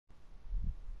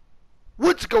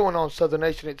What's going on, Southern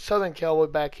Nation? It's Southern Cowboy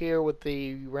back here with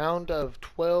the round of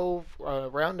 12,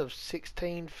 round of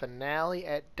 16 finale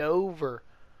at Dover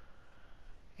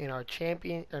in our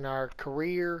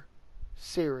career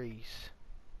series.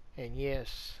 And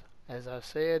yes, as I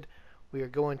said, we are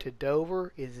going to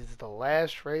Dover. It is the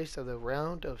last race of the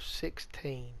round of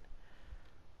 16.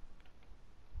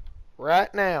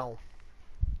 Right now,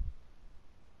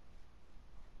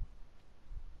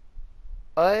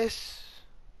 us,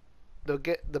 the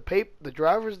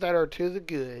drivers that are to the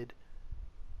good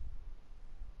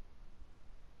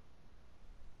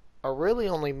are really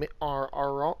only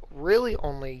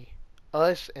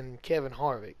us and Kevin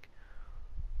Harvick.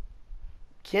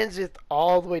 Kenseth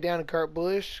all the way down to Kurt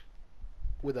Busch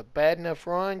with a bad enough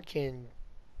run can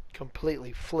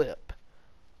completely flip.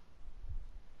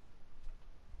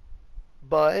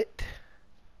 But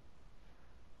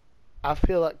I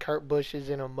feel like Kurt Busch is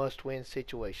in a must-win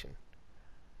situation.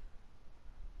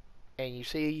 And you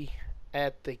see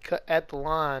at the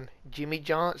line, Jimmy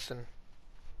Johnson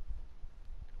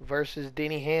versus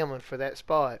Denny Hamlin for that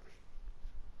spot.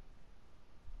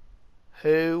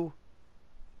 Who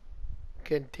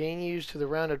continues to the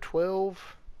round of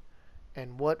 12,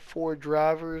 and what four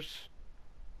drivers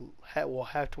will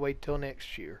have to wait till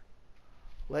next year?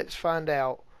 Let's find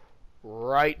out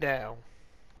right now.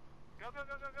 Go, go,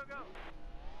 go, go, go,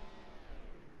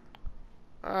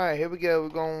 go. Alright, here we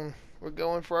go. We're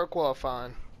going for our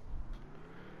qualifying.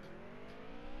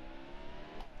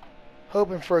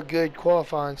 Hoping for a good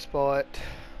qualifying spot.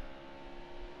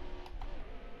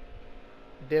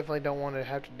 Definitely don't want to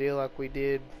have to deal like we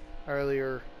did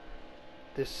earlier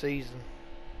this season.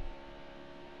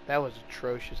 That was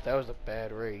atrocious. That was a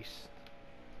bad race.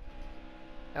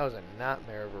 That was a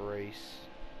nightmare of a race.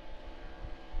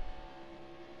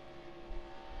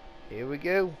 Here we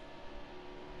go.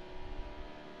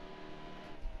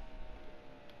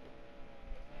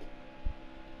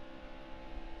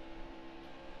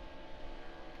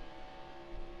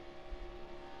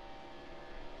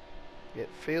 It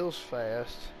feels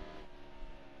fast.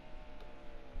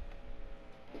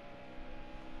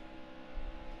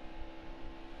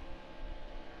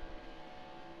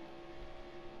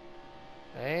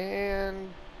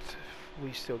 And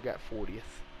we still got 40th.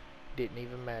 Didn't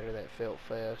even matter, that felt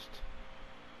fast.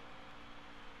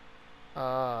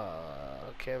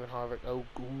 Kevin Harvick. Oh,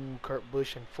 ooh, Kurt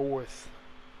Busch in 4th.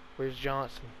 Where's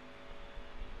Johnson?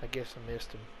 I guess I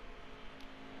missed him.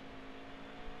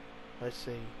 Let's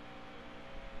see.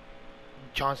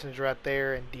 Johnson's right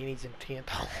there, and Denny's in 10th.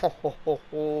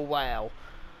 Oh, wow.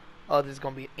 Oh, this is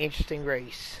going to be an interesting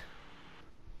race.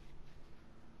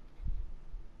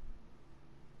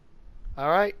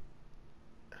 Alright.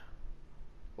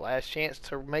 Last chance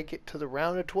to make it to the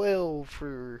round of 12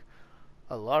 for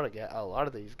a lot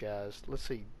of these guys. Let's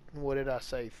see. What did I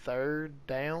say? Third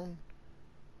down?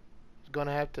 Is going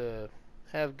to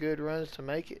have good runs to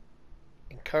make it.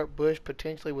 And Kurt Busch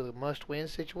potentially with a must-win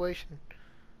situation.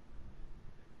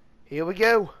 Here we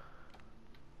go.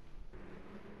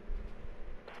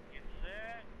 Get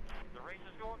set. The race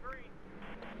is going green.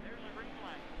 There's the green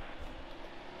flag.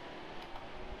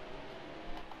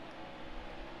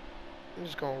 I'm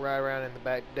just going to ride around in the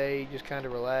back day, just kind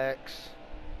of relax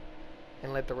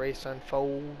and let the race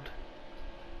unfold.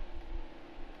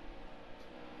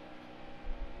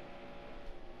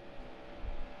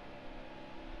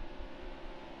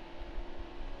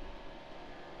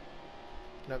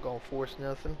 Not going to force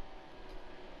nothing.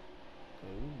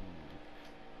 Ooh.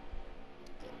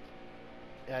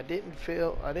 I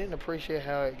didn't appreciate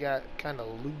how it got kind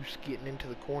of loose getting into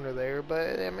the corner there,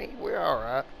 but I mean, we're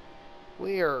alright.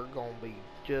 We are going to be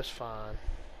just fine.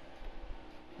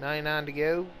 99 to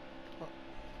go.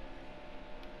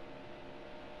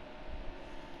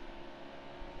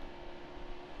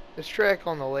 This track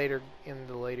in the later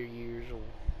years will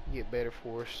get better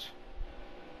for us.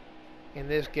 In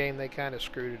this game, they kind of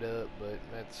screwed it up, but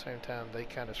at the same time, they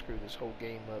kind of screwed this whole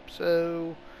game up.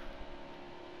 So,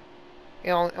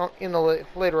 you know,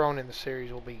 later on in the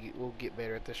series, we'll get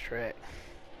better at this track.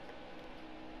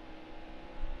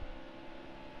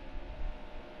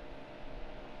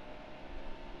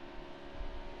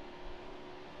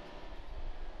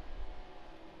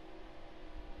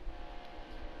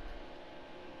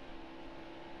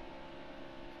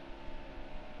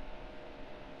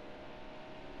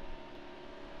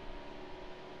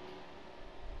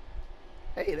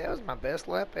 Hey, that was my best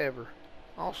lap ever.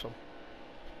 Awesome.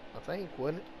 I think,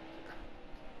 wasn't it?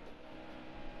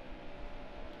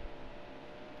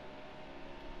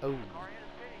 Oh.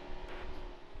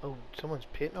 Oh, someone's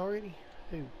pitting already?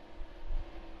 Who?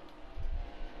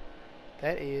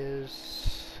 That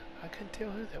is... I Couldn't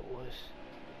tell who that was.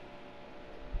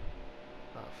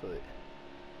 Foot.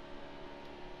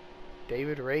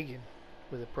 David Reagan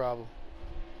with a problem.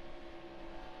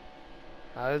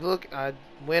 I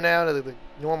went out of the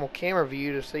normal camera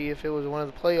view to see if it was one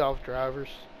of the playoff drivers,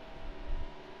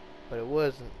 but it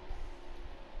wasn't.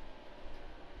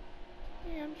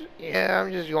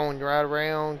 I'm just going right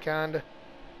around, kinda.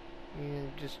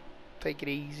 Just take it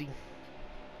easy.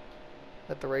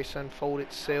 Let the race unfold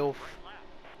itself.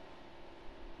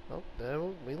 Oh,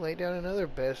 no, we laid down another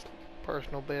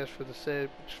personal best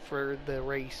for the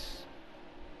race.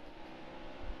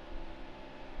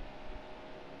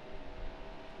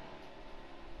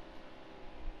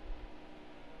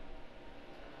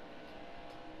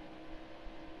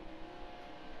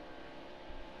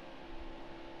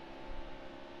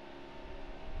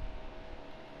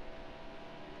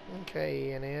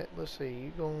 Okay, Annette, let's see,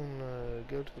 you gonna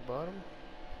go to the bottom?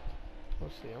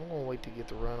 Let's see, I'm gonna wait to get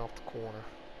the run off the corner.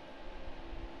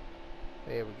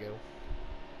 There we go.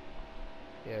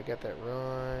 Yeah, I got that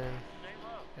run,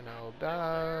 and I'll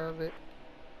dive it.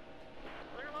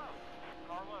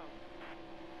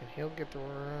 And he'll get the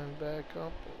run back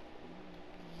up.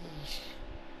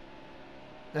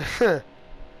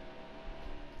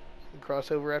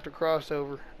 Crossover after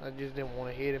crossover. I just didn't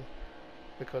want to hit him,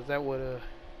 because that would have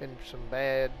been some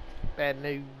bad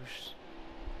news.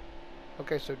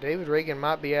 Okay, so David Reagan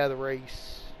might be out of the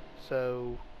race.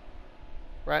 So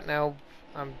right now,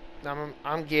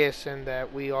 I'm guessing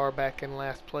that we are back in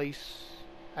last place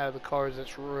out of the cars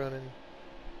that's running.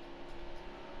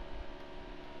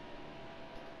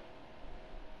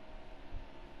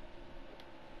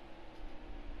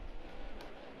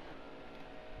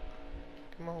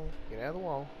 Come on, get out of the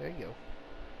wall. There you go.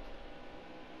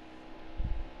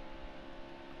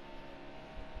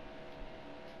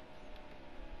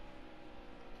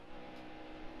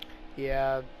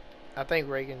 Yeah, I think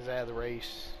Reagan's out of the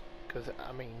race, because,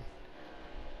 I mean,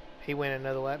 he went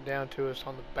another lap down to us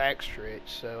on the back stretch,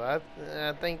 so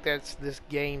I think that's this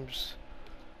game's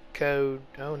code.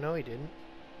 Oh, no, he didn't.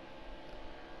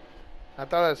 I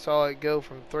thought I saw it go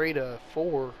from 3 to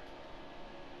 4.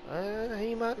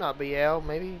 He might not be out.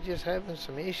 Maybe he's just having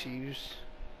some issues.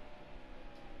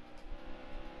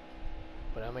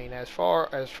 But, I mean, as far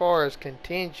as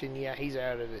contention, yeah, he's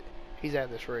out of it. He's out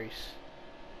of this race.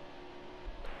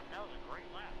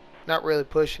 Not really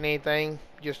pushing anything,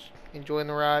 just enjoying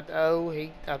the ride. Oh,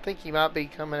 I think he might be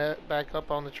coming back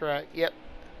up on the track. Yep.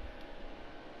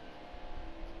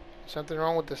 Something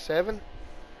wrong with the 7?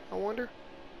 I wonder.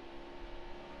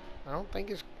 I don't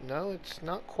think it's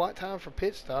not quite time for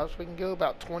pit stops. We can go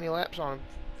about 20 laps on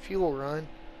a fuel run.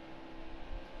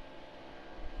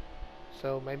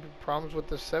 So maybe problems with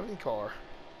the 7 car.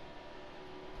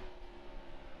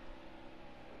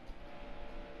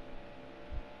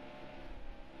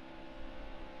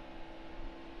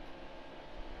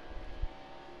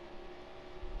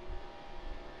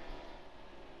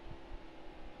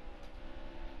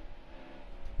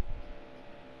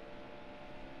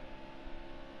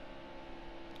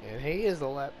 And he is the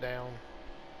lap down.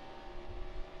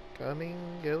 Coming,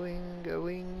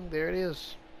 going. There it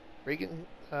is. Regan,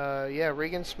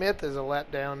 Regan Smith is a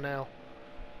lap down now.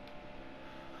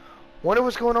 Wonder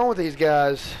what's going on with these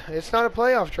guys. It's not a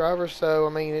playoff driver, so, I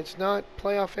mean, it's not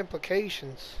playoff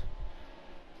implications.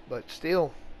 But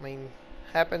still, I mean,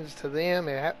 happens to them.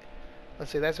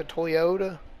 Let's see, that's a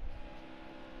Toyota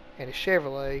and a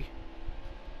Chevrolet.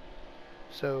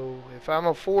 So, if I'm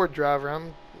a Ford driver,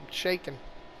 I'm shaking,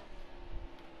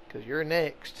 because you're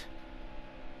next.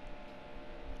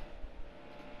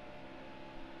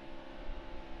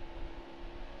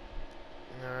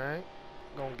 Alright.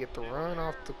 Gonna get the run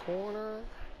off the corner.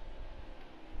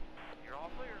 You're all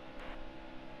clear.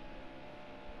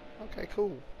 Okay,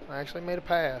 cool. I actually made a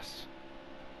pass.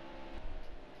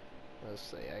 Let's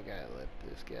see, I gotta let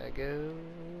this guy go.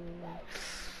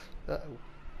 Uh-oh.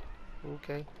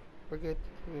 Okay. We're good.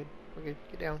 We're good.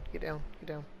 Get down.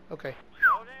 Okay.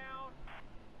 Slow down.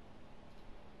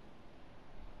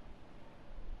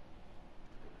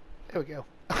 There we go.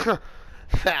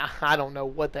 I don't know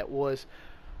what that was.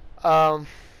 An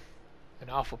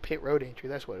awful pit road entry,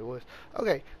 that's what it was.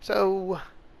 Okay, so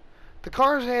the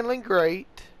car's handling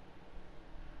great.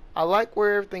 I like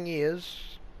where everything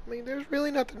is. I mean, there's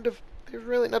really nothing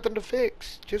to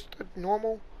fix. Just a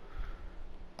normal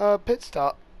pit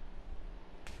stop.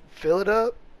 Fill it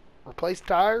up, replace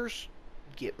tires,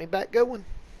 get me back going.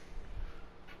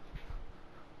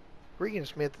 Regan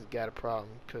Smith has got a problem,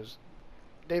 because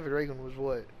David Reagan was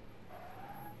what?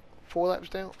 4 laps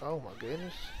down? Oh my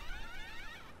goodness.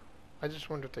 I just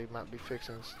wonder if they might be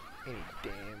fixing any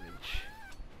damage.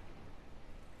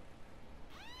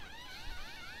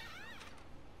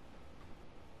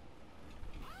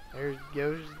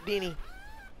 goes Denny.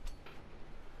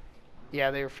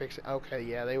 Yeah, they were fixing. Okay,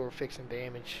 yeah, they were fixing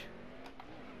damage.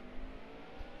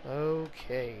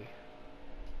 Okay.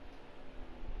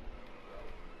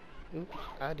 Oops,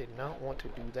 I did not want to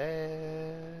do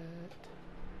that.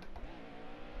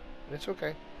 It's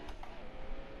okay.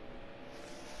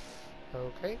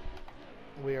 Okay.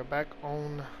 We are back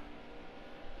on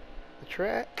the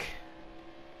track.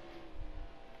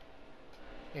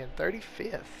 In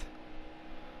 35th.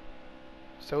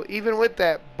 So even with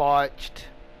that botched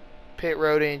pit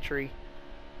road entry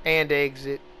and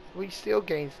exit, we still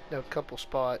gained a couple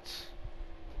spots.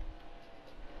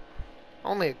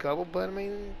 Only a couple, but I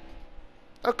mean,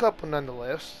 a couple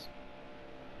nonetheless.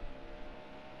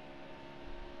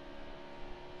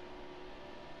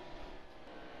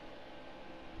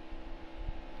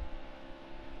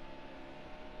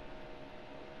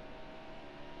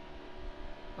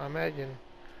 I imagine.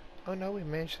 Oh no, we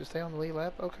managed to stay on the lead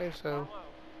lap. Okay, so.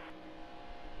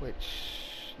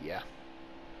 Which, yeah.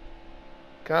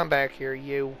 Come back here,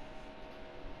 you.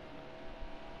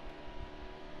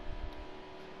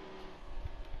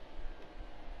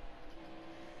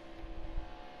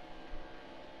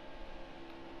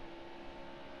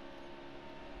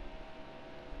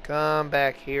 Come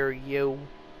back here, you.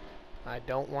 I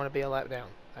don't want to be a lap down.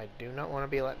 I do not want to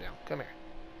be a lap down. Come here.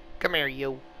 Come here,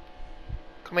 you.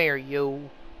 Come here, you.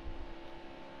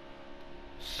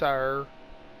 Sir.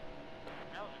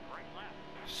 That was a great lap.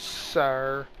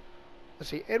 Sir. Let's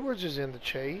see, Edwards is in the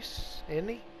chase, isn't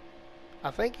he?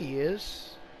 I think he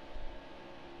is.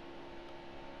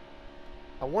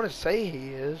 I want to say he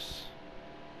is.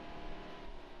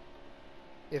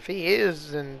 If he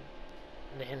is, and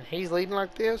he's leading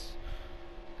like this,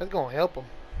 that's going to help him.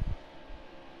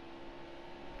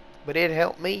 But it'd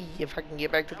help me if I can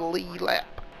get back to the lead lap.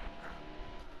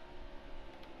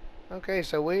 Okay,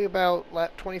 so we about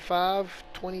lap 25,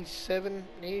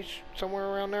 27-ish, somewhere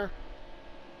around there.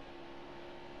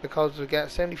 Because we've got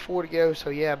 74 to go, so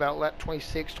yeah, about lap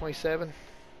 26, 27.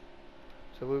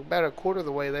 So we're about a quarter of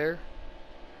the way there.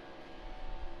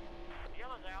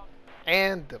 Yellow's out.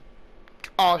 And the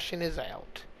caution is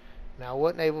out. Now I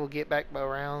wasn't able to get back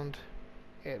around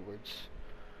Edwards.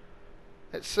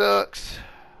 That sucks,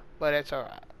 but that's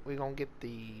alright. We're going to get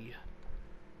the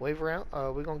waiver out.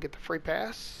 We're going to get the free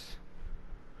pass.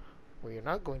 We are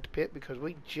not going to pit because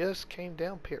we just came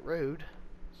down pit road.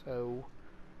 So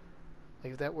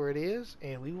leave that where it is,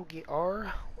 and we will get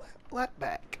our lap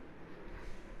back.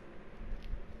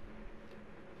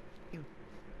 You,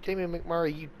 Jamie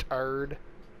McMurray, you turd.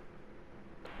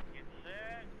 Get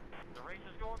set. The race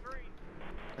is going green.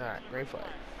 Alright, green flag.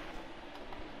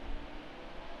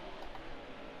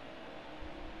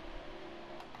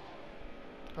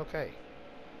 Okay.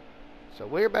 So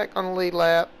we're back on the lead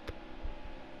lap.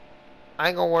 I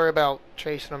ain't gonna worry about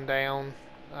chasing them down.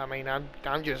 I mean, I'm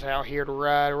just out here to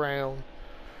ride around.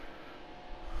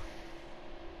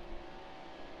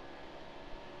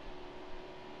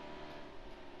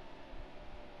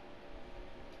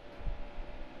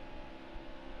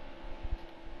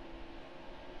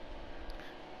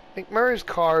 McMurray's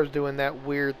car is doing that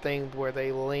weird thing where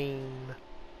they lean.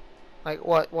 Like,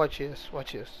 what? Watch this.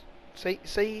 Watch this.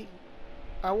 See?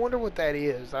 I wonder what that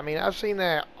is. I mean, I've seen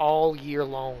that all year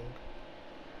long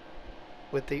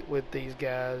with these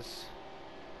guys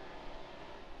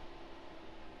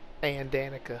and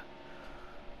Danica.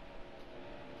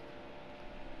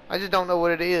 I just don't know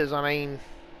what it is. I mean,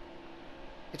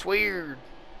 it's weird.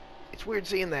 It's weird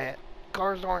seeing that.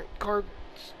 Cars aren't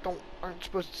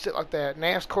supposed to sit like that.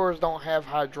 NASCARs don't have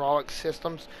hydraulic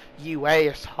systems. You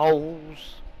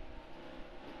assholes.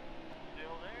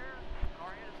 Still there. Car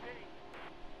hit a pity.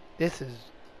 This is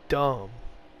dumb.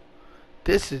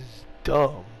 This is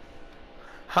dumb.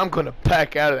 I'm gonna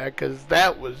back out of that because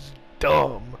that was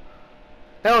dumb.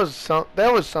 That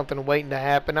was something waiting to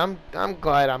happen. I'm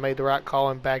glad I made the right call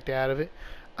and backed out of it.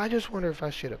 I just wonder if I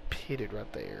should have pitted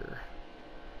right there.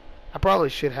 I probably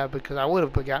should have because I would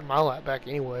have gotten my lap back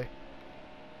anyway.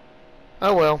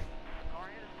 Oh well. Car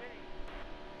hit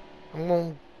a pity. I'm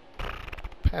gonna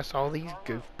pass all these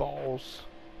goofballs.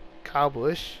 Kyle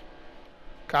Busch,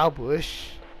 Car low.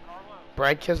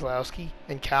 Brad Keselowski,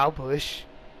 and Kyle Busch.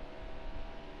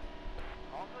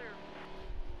 All clear.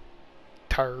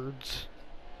 Turds.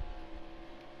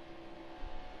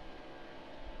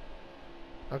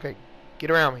 Okay, get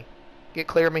around me. Get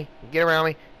clear of me. Get around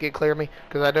me. Get clear of me.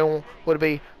 Because I don't want to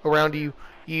be around you,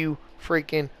 you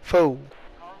freaking fool.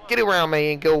 Get around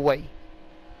me and go away.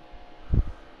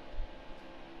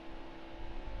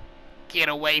 Get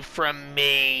away from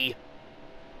me.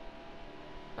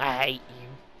 I hate you.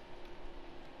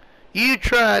 You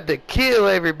tried to kill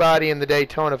everybody in the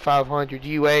Daytona 500,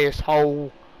 you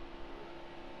asshole.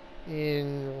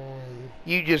 And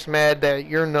you just mad that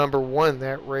your number won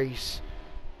that race.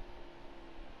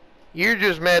 You're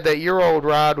just mad that your old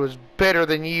ride was better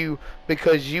than you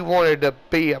because you wanted to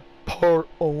be a part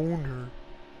owner.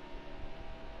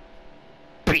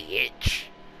 Bitch.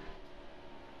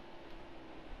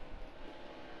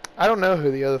 I don't know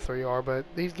who the other three are, but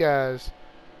these guys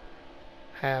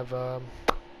have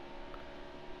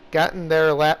gotten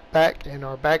their lap back and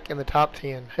are back in the top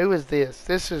 10. Who is this?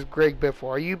 This is Greg Biffle.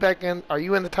 Are you back in? Are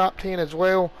you in the top 10 as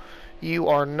well? You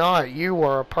are not. You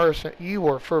are a person. You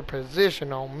are for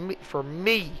position on me. For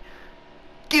me.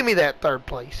 Give me that third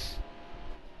place.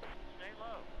 Stay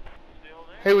low. Still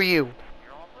there. Who are you?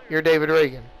 You're all clear. You're David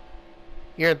Reagan.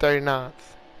 You're in 39th.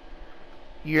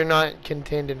 You're not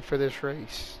contending for this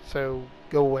race, so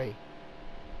go away.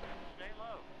 Stay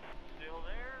low. Still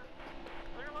there.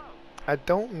 Clear low. I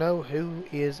don't know who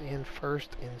is in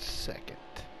first and second.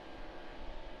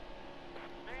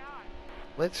 Stay high.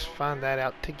 Let's find that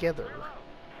out together. Clear low.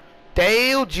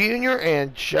 Dale Jr.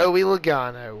 and Joey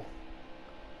Logano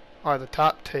are the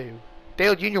top two.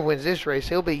 Dale Jr. wins this race,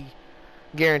 he'll be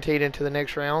guaranteed into the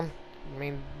next round. I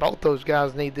mean, both those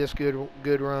guys need this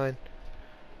good run.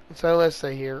 So let's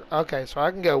see here. Okay, so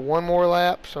I can go one more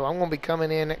lap. So I'm going to be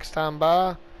coming in next time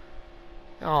by.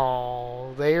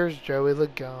 Oh, there's Joey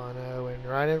Logano, and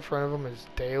right in front of him is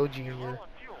Dale Jr.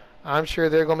 I'm sure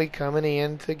they're going to be coming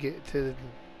in to get to the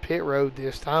pit road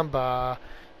this time by.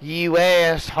 You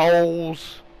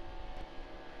assholes.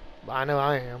 I know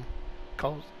I am.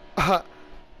 Cause I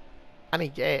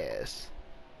need gas.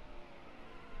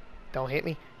 Don't hit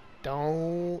me.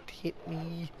 Don't hit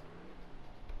me.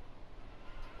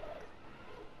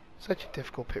 Such a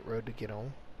difficult pit road to get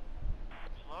on.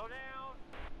 Slow down.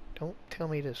 Don't tell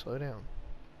me to slow down.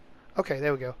 Okay,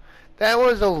 there we go. That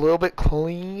was a little bit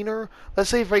cleaner.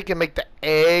 Let's see if we can make the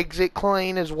exit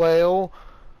clean as well.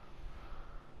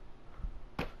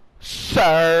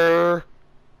 Sir.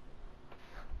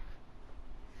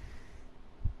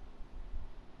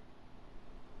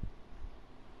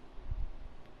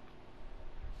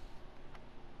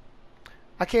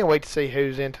 I can't wait to see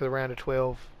who's into the round of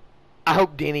 12. I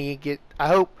hope I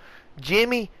hope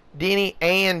Jimmy, Denny,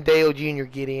 and Dale Jr.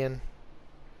 get in.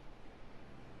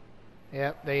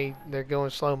 Yep, they're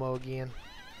going slow-mo again.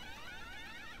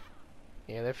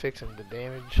 Yeah, they're fixing the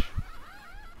damage.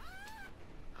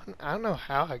 I don't know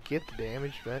how I get the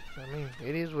damage, but I mean,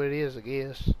 it is what it is, I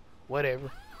guess.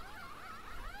 Whatever.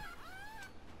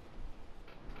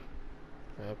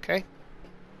 Okay.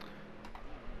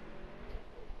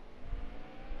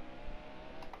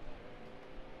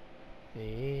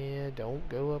 Yeah, don't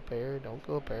go up there. Don't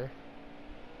go up there.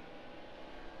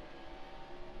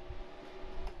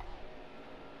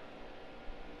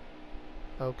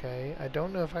 Okay, I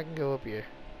don't know if I can go up here.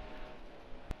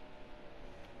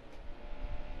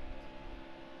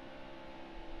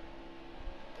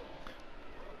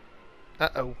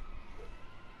 Uh-oh.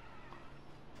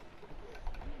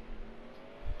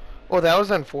 Well, that was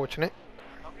unfortunate.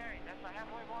 Okay, that's the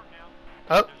halfway mark now.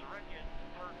 Oh. There's a wreck in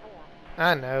third form.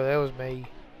 I know, that was me.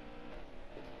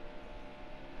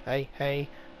 Hey, hey,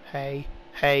 hey,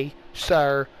 hey,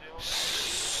 sir.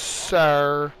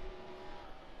 Sir.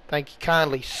 Thank you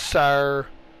kindly, sir.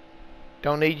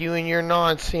 Don't need you in your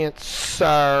nonsense,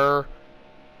 sir.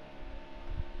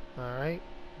 Alright,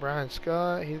 Brian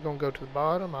Scott, he's going to go to the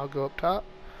bottom. I'll go up top.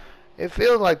 It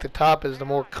feels like the top is the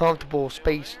more comfortable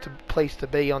place to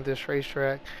be on this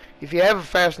racetrack. If you have a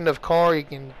fast enough car, you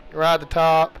can ride the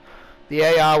top. The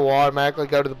AI will automatically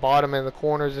go to the bottom and the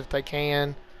corners if they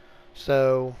can.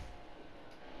 So,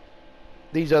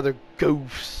 these other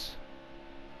goofs.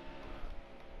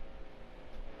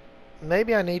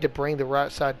 Maybe I need to bring the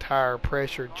right side tire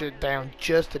pressure down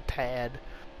just a tad.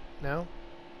 No?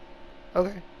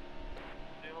 Okay.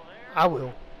 I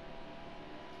will.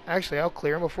 Actually, I'll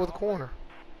clear him before the corner.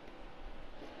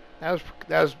 That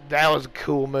was a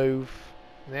cool move.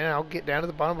 And then I'll get down to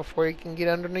the bottom before he can get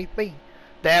underneath me.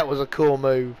 That was a cool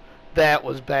move. That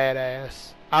was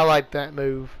badass. I like that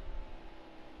move.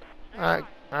 Alright,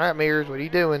 Mears, what are you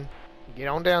doing? Get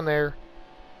on down there.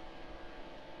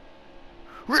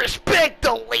 Respect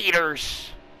the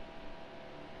leaders!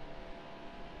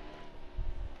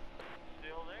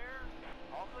 Still there.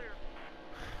 All clear.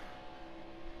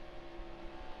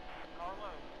 Car low.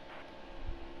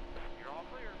 You're all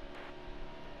clear.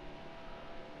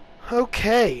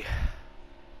 Okay.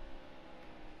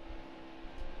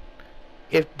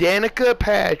 If Danica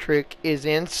Patrick is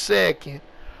in second,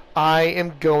 I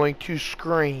am going to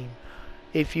scream.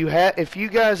 If you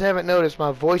guys haven't noticed,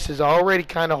 my voice is already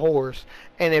kind of hoarse,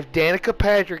 and if Danica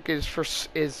Patrick is for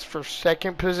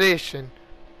second position,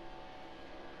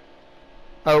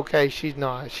 okay, she's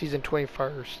not. She's in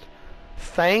 21st.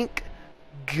 Thank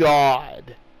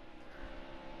God.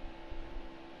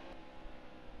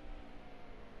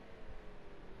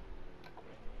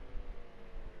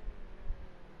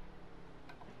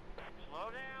 Slow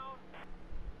down.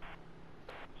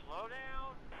 Slow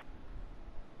down.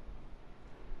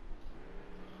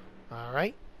 All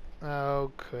right.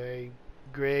 Okay.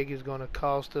 Greg is going to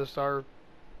cost us our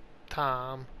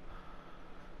time.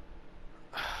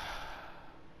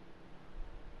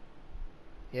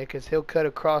 Yeah, because he'll cut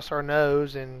across our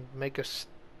nose and make us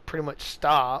pretty much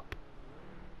stop.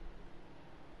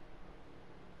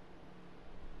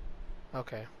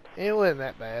 Okay. It wasn't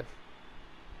that bad.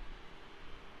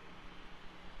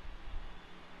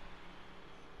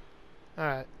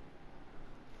 Alright.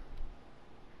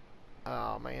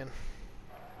 Oh, man.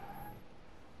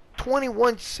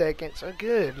 21 seconds. Oh,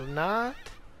 good. Not.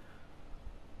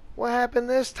 What happened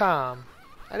this time?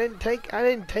 I didn't take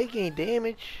any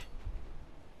damage.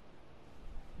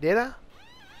 Did I?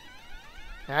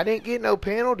 I didn't get no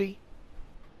penalty.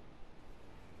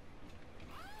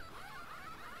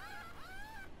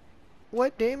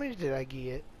 What damage did I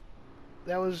get?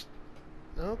 That was...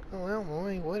 Oh, well,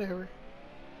 whatever.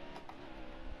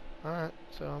 Alright,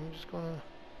 so I'm just gonna...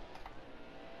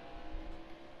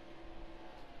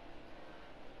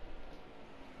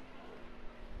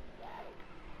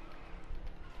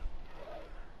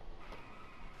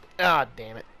 Ah,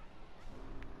 damn it.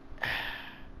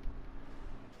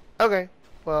 Okay,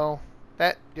 well,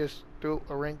 that just threw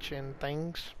a wrench in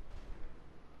things.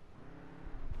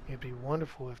 It'd be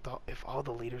wonderful if all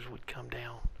the leaders would come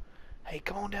down. Hey,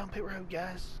 come on down pit road,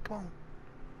 guys. Come on.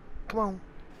 Come on,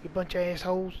 you bunch of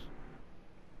assholes.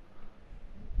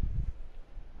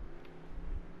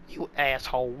 You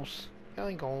assholes. Y'all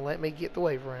ain't gonna let me get the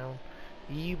wave around.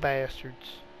 You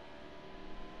bastards.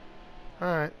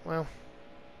 Alright, well.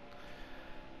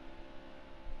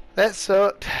 That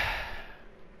sucked.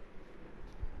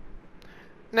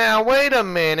 Now, wait a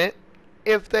minute.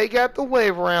 If they got the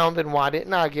wave around, then why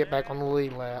didn't I get back on the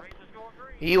lead lap?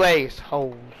 You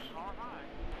assholes.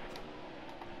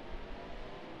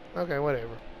 Okay,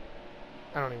 whatever.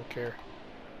 I don't even care.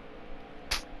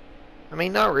 I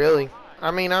mean, not really.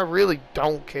 I mean, I really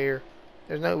don't care.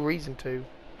 There's no reason to.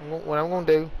 What I'm going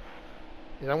to do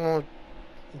is I'm going to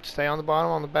stay on the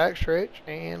bottom on the back stretch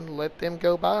and let them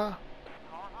go by.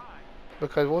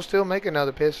 Because we'll still make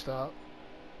another pit stop.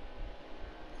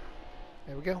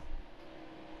 There we go.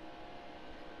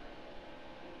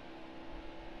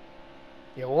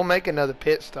 Yeah, we'll make another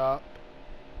pit stop.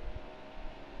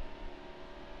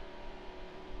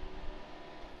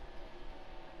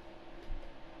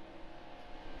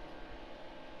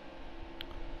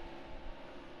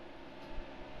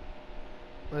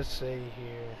 Let's see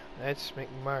here. That's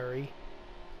McMurray.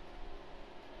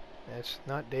 That's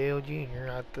not Dale Jr.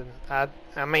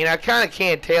 I mean, I kind of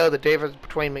can't tell the difference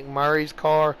between McMurray's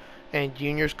car and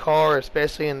Junior's car,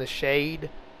 especially in the shade.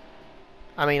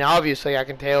 I mean, obviously I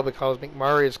can tell because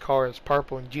McMurray's car is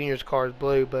purple and Junior's car is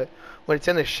blue, but when it's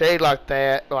in the shade like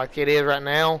that, like it is right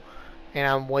now, and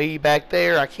I'm way back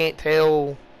there, I can't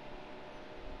tell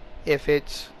if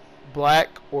it's black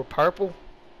or purple.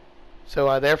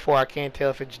 So therefore I can't tell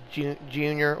if it's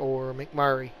Junior or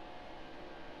McMurray.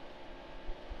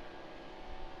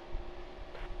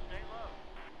 Stay low.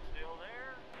 Still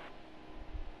there.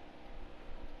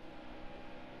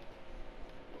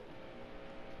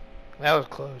 That was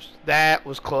close. That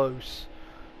was close.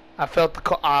 I felt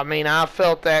I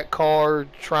felt that car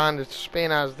trying to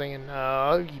spin. I was thinking,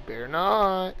 no, you better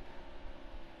not.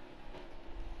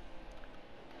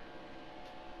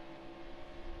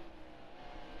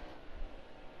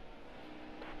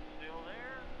 Still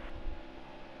there.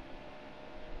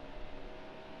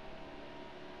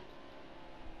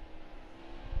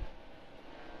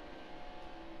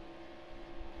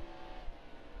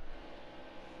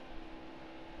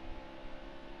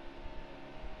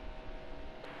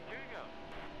 Here you go.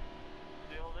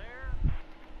 Still there.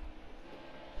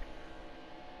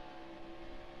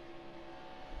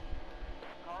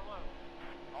 Car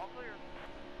low. All clear.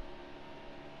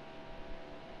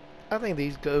 I think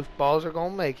these goofballs are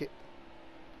gonna make it.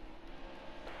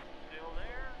 Still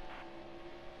there.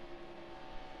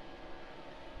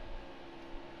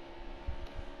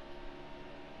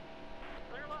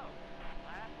 Clear low.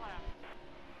 Last lap.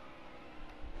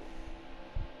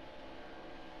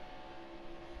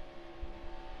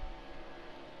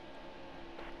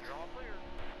 You're all clear.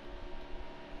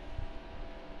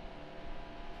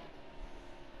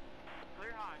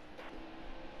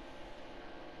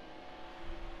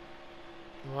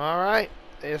 All right.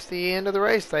 It's the end of the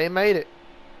race. They made it.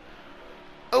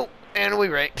 Oh, and we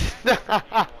wrecked.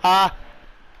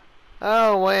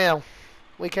 Oh, well.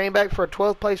 We came back for a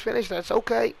 12th place finish. That's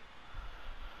okay.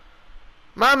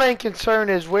 My main concern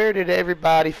is where did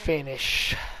everybody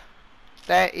finish?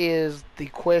 That is the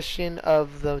question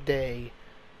of the day.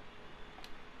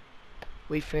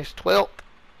 We finished 12th.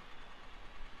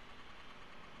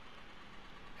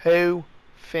 Who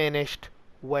finished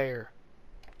where?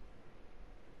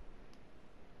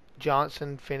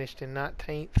 Johnson finished in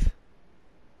 19th.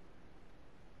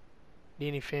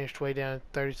 Denny finished way down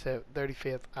at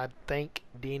 35th. I think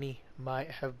Denny might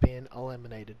have been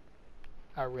eliminated.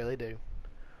 I really do.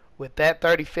 With that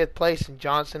 35th place and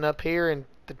Johnson up here in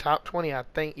the top 20, I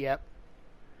think, yep.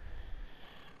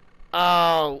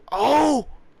 Oh!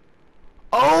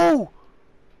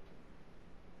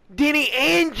 Denny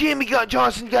and Jimmy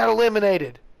Johnson got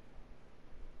eliminated.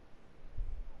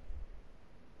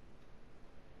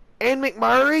 And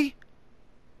McMurray?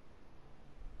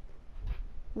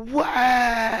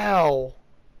 Wow!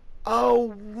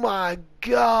 Oh my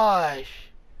gosh!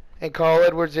 And Carl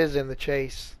Edwards is in the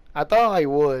chase. I thought he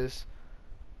was.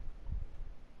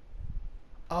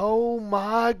 Oh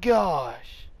my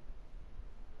gosh!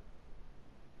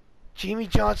 Jimmy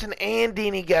Johnson and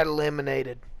Denny got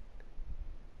eliminated.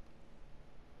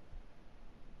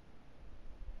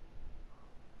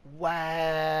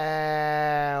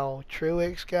 Wow!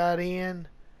 Truex got in.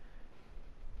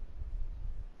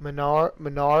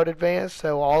 Menard advanced,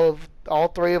 so all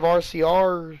three cars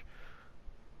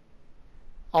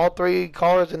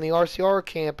in the RCR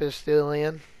camp is still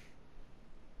in.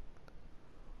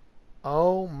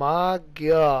 Oh my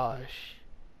gosh.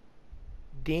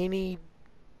 Denny,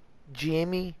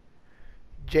 Jamie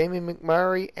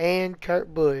McMurray, and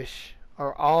Kurt Busch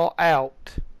are all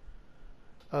out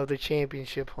of the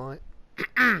championship hunt.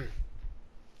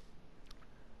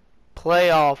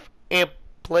 Playoff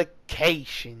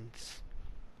implications.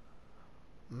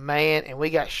 Man, and we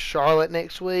got Charlotte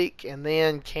next week, and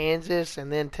then Kansas,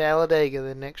 and then Talladega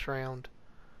the next round.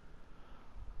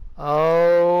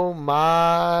 Oh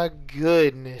my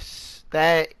goodness.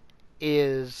 That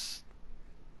is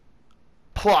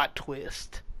plot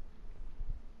twist.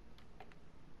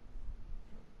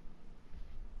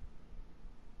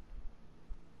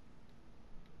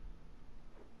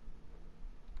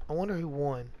 I wonder who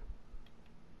won.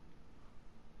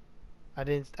 I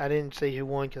didn't see who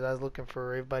won because I was looking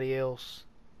for everybody else.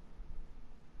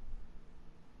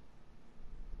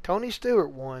 Tony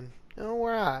Stewart won. All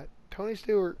right, Tony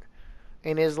Stewart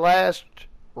in his last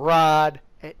ride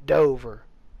at Dover.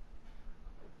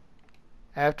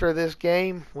 After this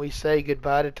game, we say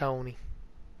goodbye to Tony.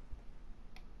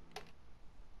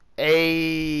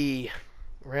 A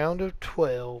round of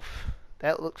 12.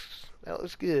 That looks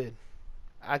good.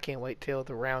 I can't wait till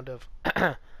the round of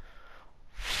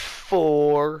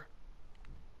 4.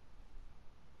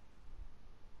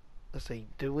 Let's see.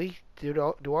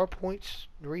 Do our points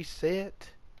reset?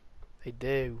 They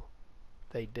do.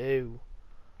 They do.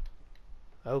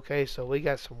 Okay, so we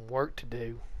got some work to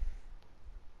do.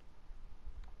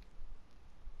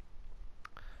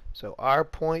 So our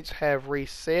points have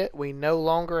reset. We no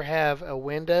longer have a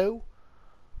window.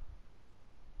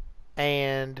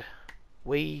 And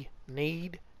we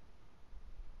need,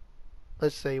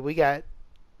 let's see, we got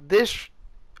this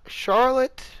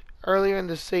Charlotte earlier in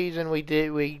the season we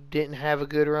didn't have a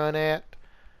good run at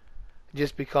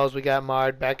just because we got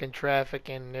mired back in traffic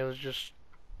and it was just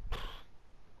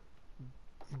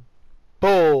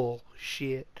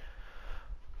bullshit.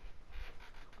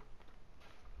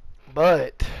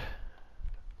 But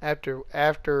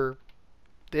after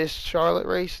this Charlotte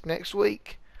race next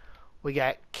week, we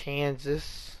got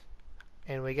Kansas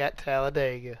and we got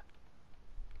Talladega,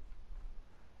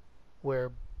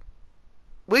 where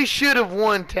we should have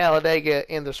won Talladega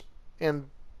in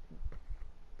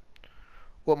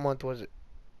what month was it?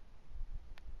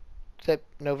 Is that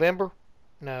November?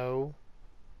 No.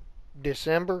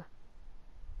 December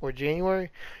or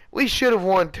January? We should have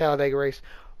won Talladega race.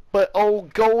 But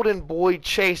old golden boy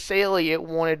Chase Elliott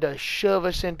wanted to shove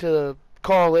us into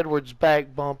Carl Edwards'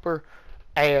 back bumper.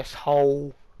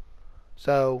 Asshole.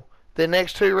 So, the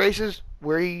next 2 races,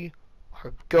 we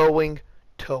are going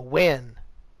to win.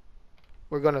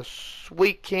 We're going to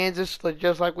sweep Kansas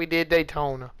just like we did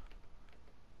Daytona.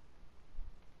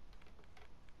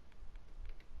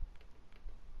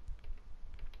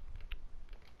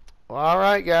 Well,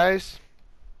 alright, guys.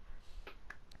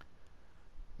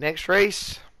 Next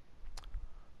race.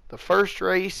 The first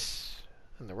race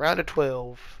in the round of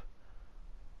 12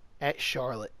 at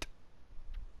Charlotte.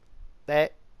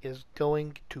 That is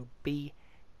going to be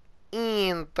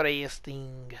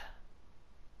Interesting.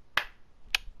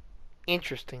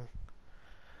 Interesting.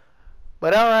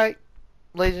 But alright,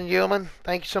 ladies and gentlemen,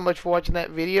 thank you so much for watching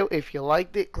that video. If you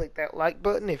liked it, click that like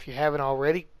button. If you haven't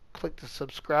already, click the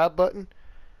subscribe button.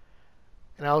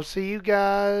 And I'll see you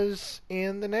guys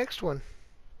in the next one.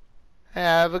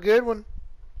 Have a good one.